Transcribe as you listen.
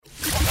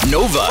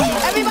Nova.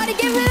 Everybody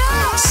give it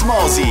up!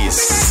 Smallzy's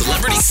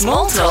Celebrity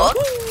Small Talk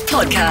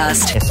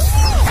Podcast.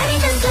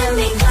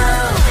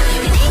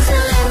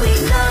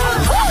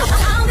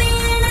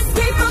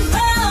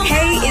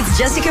 Hey, it's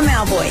Jessica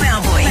Malboy.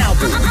 And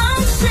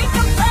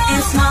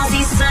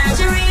Smallzy's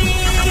surgery.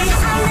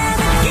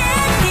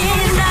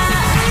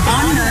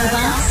 On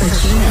Nova for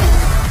Gina.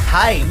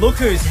 Hey, look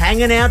who's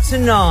hanging out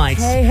tonight.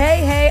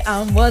 Hey,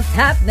 what's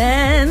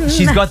happening?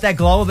 She's got that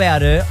glow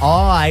about her.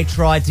 I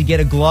tried to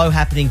get a glow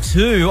happening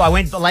too. I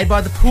went laid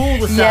by the pool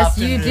this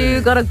afternoon. Yes, you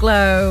do got a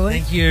glow.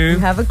 Thank you. You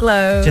have a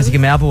glow. Jessica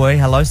Malboy,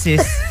 hello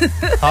sis.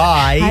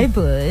 Hi. Hi,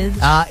 bud.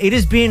 It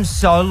has been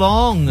so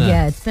long.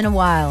 Yeah, it's been a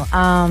while.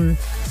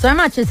 So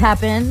much has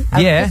happened.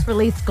 I've just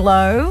released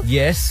Glow.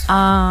 Yes.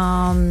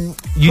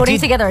 Putting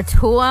together a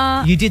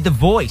tour. You did The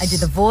Voice. I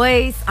did The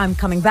Voice. I'm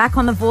coming back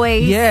on The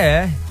Voice.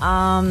 Yeah.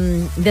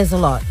 There's a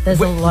lot. There's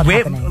a lot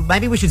happening.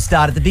 Maybe we should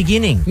start at the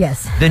beginning.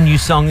 Yes. The new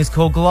song is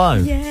called Glow.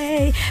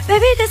 Yay.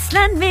 Baby, just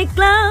let me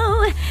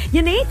glow.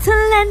 You need to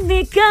let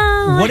me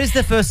go. What is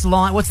the first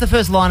line? What's the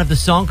first line of the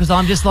song? Because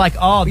I'm just like,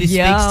 this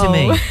speaks to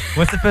me.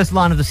 What's the first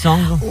line of the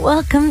song?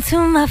 Welcome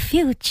to my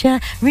future.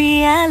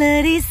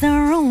 Reality's the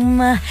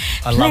room. I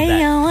love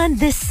that. One,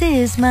 this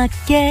is my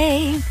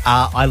game.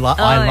 I love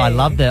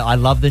that. I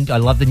love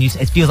the new.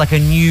 It feels like a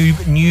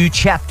new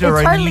chapter.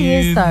 It totally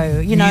a new is,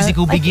 though.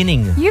 Musical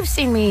beginning. You've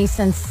seen me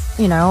since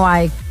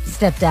I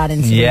stepped out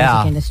into the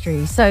music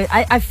industry, so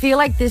I feel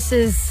like this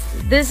is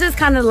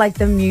kind of like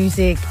the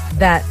music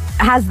that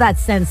has that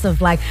sense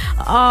of like,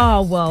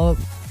 oh well,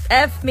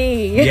 F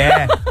me.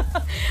 Yeah.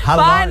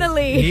 Hello.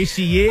 Finally. Here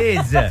she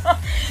is.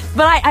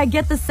 But I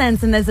get the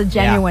sense, and there's a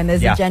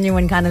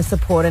genuine kind of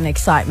support and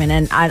excitement,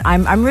 and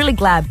I'm really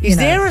glad. Is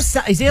there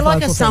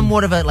like a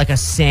somewhat of a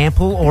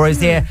sample, or is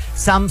there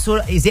some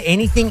sort of, is there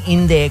anything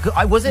in there?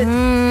 Does it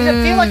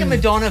feel like a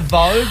Madonna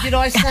Vogue? Did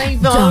I say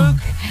Vogue? Don't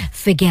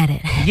forget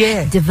it.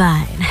 Yeah.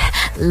 Divine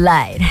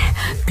light,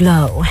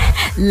 glow,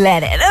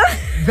 let it.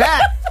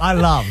 That I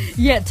love.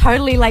 Yeah,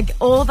 totally. Like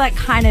all that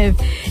kind of,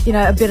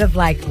 a bit of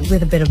like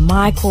with a bit of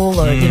Michael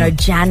or,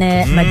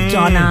 Janet,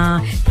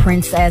 Madonna,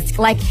 Princess.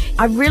 Like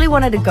I really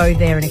wanted to go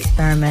there and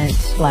experiment.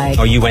 Like,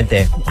 oh, you went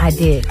there. I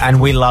did. And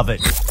we love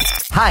it.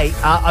 Hey,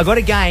 I got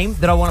a game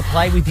that I want to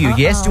play with you.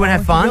 Yes? Do you want to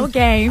have fun? Your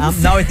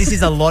games. No, this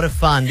is a lot of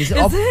fun.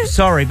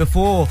 Sorry,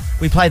 before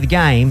we play the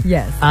game.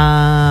 Yes.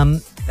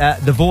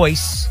 The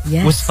Voice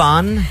was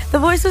fun. The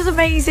Voice was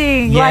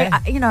amazing. Yeah.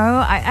 Like,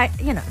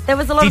 there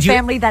was a lot of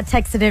family that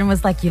texted in and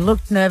was like, you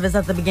looked nervous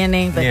at the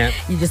beginning, but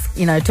you just,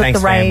 took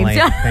the reins.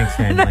 Thanks,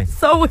 family.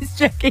 So was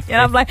checking, and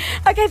I'm like,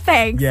 okay,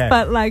 thanks,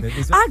 but like,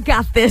 I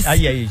got this.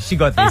 Yeah, she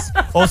got this.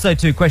 Also,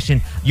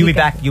 question: You'll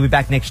be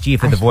back next year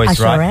for The Voice, I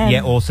right? Sure am.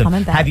 Yeah, awesome.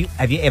 Coming back.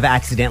 Have you ever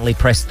accidentally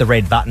pressed the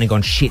red button and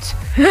gone shit?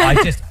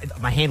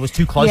 My hand was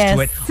too close to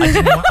it.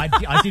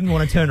 I didn't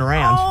want to turn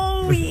around.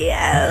 Oh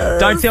yeah.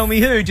 Don't tell me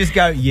who. Just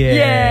go.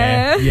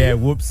 Yeah.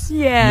 Whoops.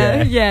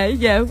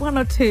 Yeah. One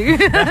or two.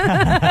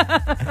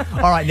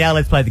 All right, now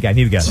let's play the game.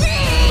 Here we go.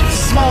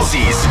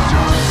 Smallzy's.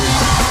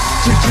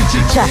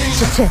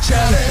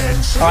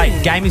 All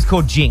right, game is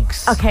called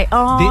Jinx. Okay.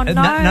 Oh,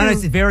 no,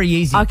 it's very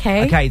easy.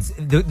 Okay.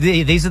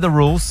 These are the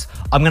rules.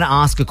 I'm going to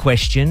ask a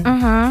question.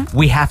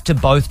 We have to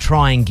both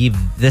try and give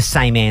the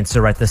same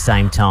answer at the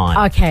same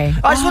time. Okay.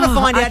 I just want to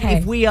find out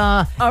if we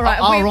are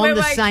on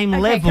the same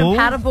level.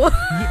 Compatible.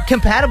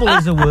 Compatible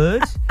is a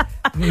word.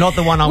 Not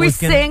the one I was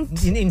going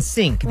to... In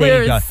sync.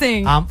 There you go.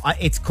 Sync.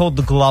 It's called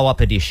the Glow Up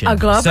Edition. A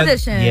Glow Up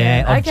Edition.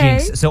 Yeah, of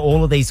Jinx. So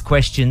all of these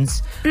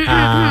questions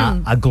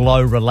are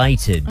glow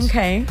related.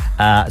 Okay.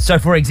 So,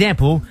 for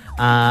example,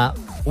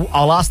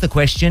 I'll ask the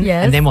question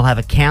and then we'll have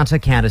a count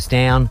us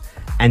down,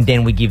 and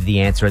then we give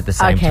the answer at the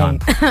same time.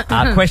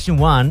 Question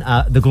one,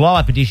 the Glow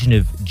Up Edition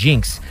of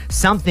Jinx.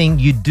 Something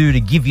you do to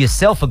give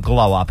yourself a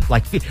glow up,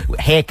 like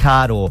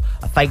haircut or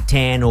a fake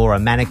tan or a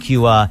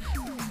manicure.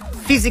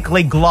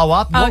 Physically glow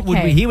up. What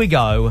would we? Here we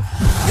go. 3,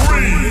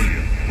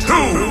 2,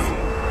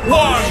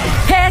 1.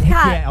 Haircut.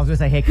 Yeah, I was going to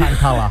say haircut and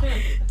colour.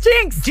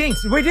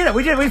 Jinx. We did it.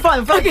 We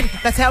fine.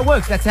 That's how it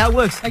works.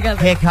 I got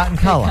haircut and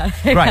colour.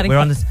 Right, we're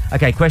on this.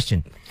 Okay,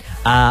 question.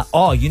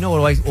 You know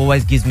what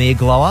always gives me a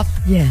glow up?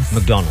 Yes.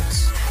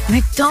 McDonald's.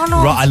 Right,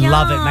 I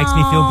love it. Makes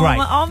me feel great.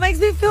 Oh, it makes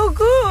me feel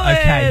good.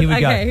 Okay, here we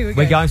go.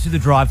 We're going through the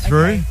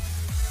drive-through. Okay.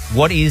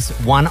 What is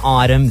one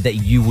item that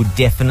you would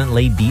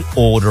definitely be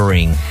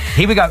ordering?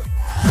 Here we go.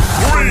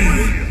 3,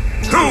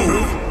 2,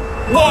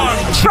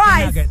 1.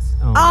 Fries. Nuggets.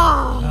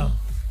 Oh.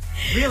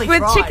 Really? With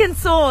fries? chicken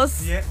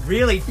sauce. Yeah,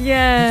 really?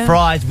 Yeah.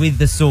 Fries with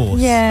the sauce.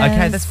 Yeah.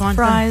 Okay, that's fine.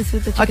 Fries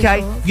with the chicken sauce.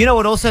 Okay, you know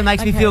what also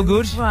makes me feel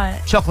good?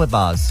 What? Chocolate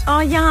bars.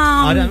 Oh, yum.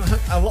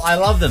 I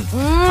love them.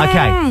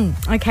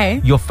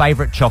 Okay. Your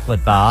favourite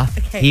chocolate bar.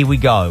 Okay. Here we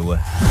go. 3,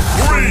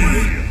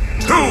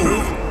 2,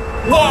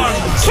 1.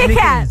 Kit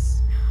Kat.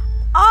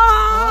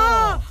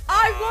 Oh,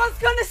 I was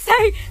going to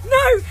say,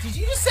 no. Did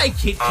you just say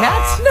Kit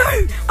Kat? No,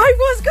 I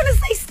was going to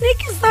say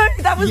Snickers, though.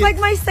 That was like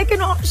my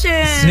second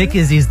option.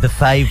 Snickers is the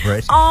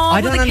favourite. Oh,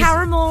 with the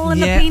caramel and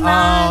the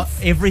peanuts.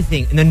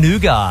 Everything. And the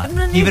nougat.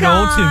 Give it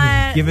all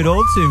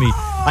to me.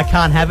 I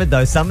can't have it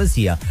though. Summer's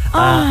here. No,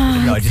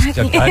 I just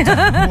don't.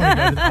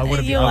 I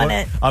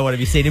want to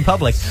be seen in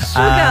public.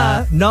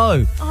 Sugar.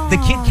 No, the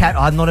Kit Kat.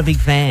 I'm not a big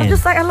fan. I'm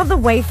just like, I love the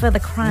wafer, the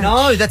crunch.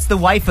 No, that's the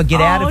wafer.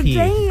 Get out of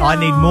here. Damn. I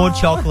need more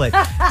chocolate.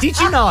 Did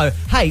you know?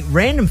 Hey,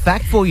 random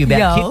fact for you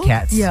about Kit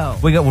Kats.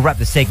 We'll wrap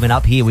the segment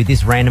up here with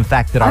this random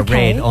fact that I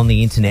read on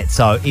the internet.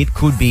 So it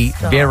could be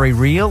very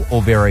real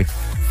or very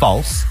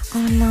false.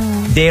 Oh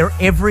no.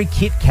 Every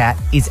Kit Kat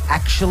is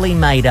actually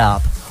made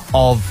up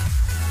of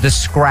the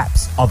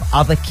scraps of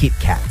other Kit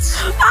Kats.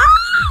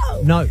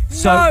 No,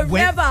 so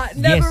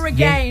never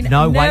again.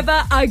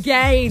 Never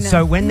again.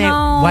 So when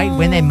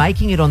they're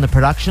making it on the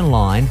production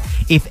line,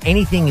 if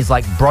anything is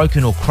like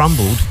broken or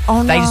crumbled,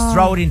 they just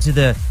throw it into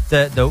the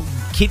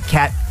Kit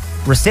Kat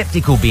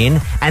receptacle bin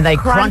and they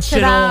crunch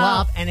it all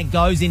up and it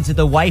goes into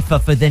the wafer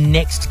for the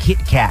next Kit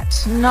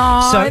Kat.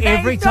 No. So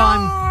every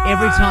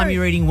time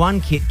you're eating one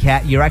Kit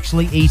Kat, you're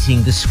actually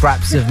eating the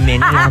scraps of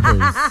many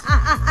others.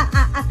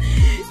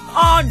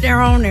 Oh,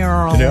 Daryl.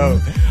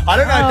 No. I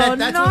don't know.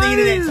 That's what the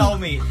internet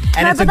told me.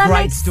 And it's a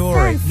great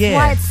story. Sense. Yeah.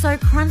 Why it's so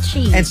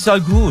crunchy. And so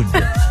good.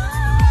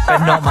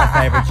 But not my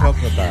favourite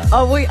chocolate bar.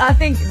 I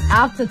think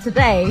after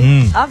today,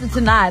 after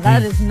tonight,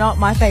 that is not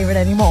my favourite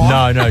anymore.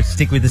 No,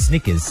 stick with the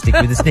Snickers. Stick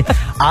with the Snickers.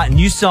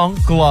 New song,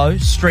 Glow,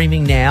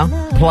 streaming now,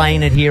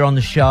 playing it here on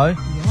the show.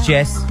 Yeah.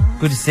 Jess,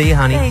 good to see you,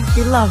 honey. Thank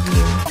you, love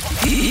you.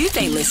 You've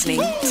been listening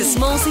to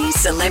Smallzy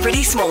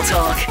Celebrity Small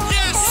Talk.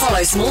 Yes! Follow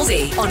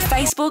Smallzy on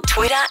Facebook,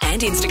 Twitter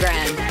and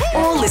Instagram.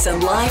 Or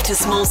listen live to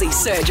Smallzy's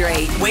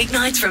Surgery,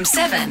 weeknights from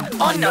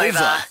 7 on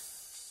Nova.